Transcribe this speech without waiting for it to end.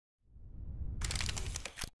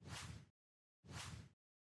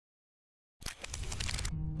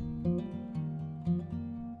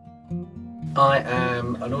I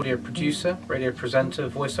am an audio producer, radio presenter,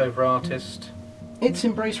 voiceover artist. It's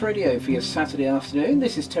Embrace Radio for your Saturday afternoon.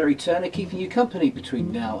 This is Terry Turner keeping you company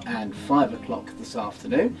between now and 5 o'clock this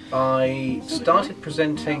afternoon. I started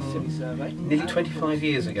presenting nearly 25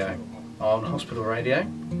 years ago on hospital radio.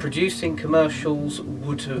 Producing commercials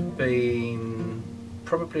would have been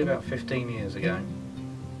probably about 15 years ago.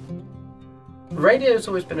 Radio has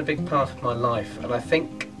always been a big part of my life, and I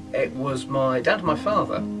think it was down to my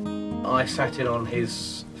father. I sat in on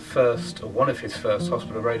his first, or one of his first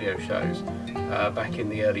hospital radio shows back in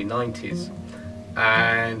the early 90s,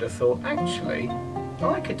 and I thought, actually,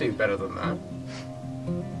 I could do better than that.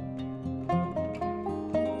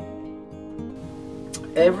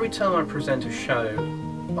 Every time I present a show,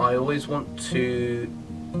 I always want to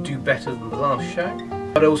do better than the last show,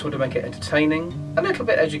 but I also want to make it entertaining, a little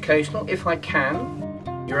bit educational if I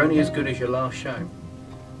can. You're only as good as your last show.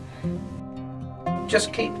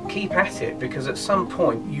 Just keep at it, because at some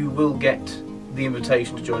point you will get the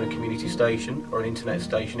invitation to join a community station or an internet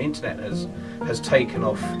station. Internet has taken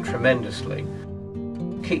off tremendously.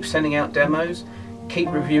 Keep sending out demos, keep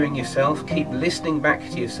reviewing yourself, keep listening back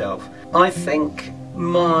to yourself. I think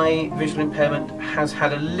my visual impairment has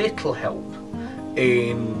had a little help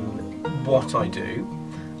in what I do.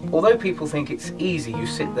 Although people think it's easy, you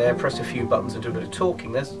sit there, press a few buttons and do a bit of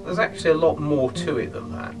talking, there's actually a lot more to it than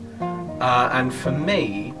that. And for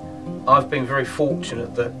me, I've been very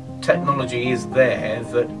fortunate that technology is there,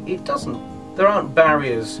 that there aren't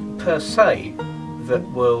barriers per se that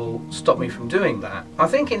will stop me from doing that. I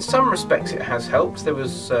think in some respects it has helped. There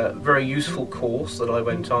was a very useful course that I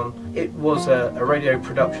went on. It was a radio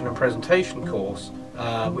production and presentation course,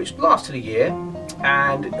 which lasted a year,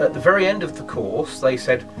 and at the very end of the course they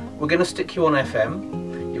said, we're going to stick you on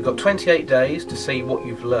FM, you've got 28 days to see what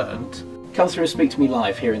you've learnt. Come through and speak to me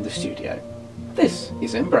live here in the studio. This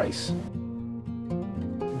is Embrace.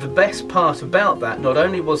 The best part about that, not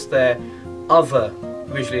only was there other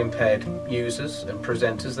visually impaired users and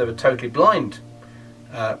presenters, there were totally blind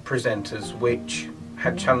presenters, which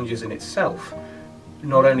had challenges in itself,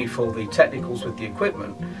 not only for the technicals with the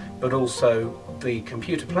equipment, but also the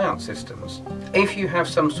computer playout systems. If you have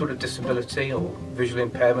some sort of disability or visual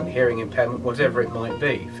impairment, hearing impairment, whatever it might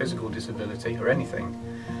be, physical disability or anything,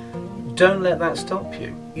 don't let that stop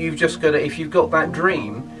you. You've just got to, if you've got that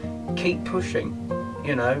dream, keep pushing.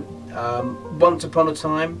 You know, once upon a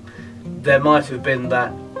time, there might have been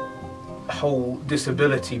that whole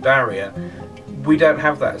disability barrier. We don't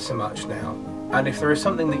have that so much now. And if there is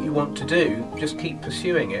something that you want to do, just keep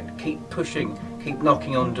pursuing it, keep pushing, keep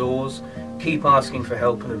knocking on doors, keep asking for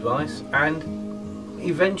help and advice, and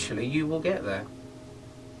eventually you will get there.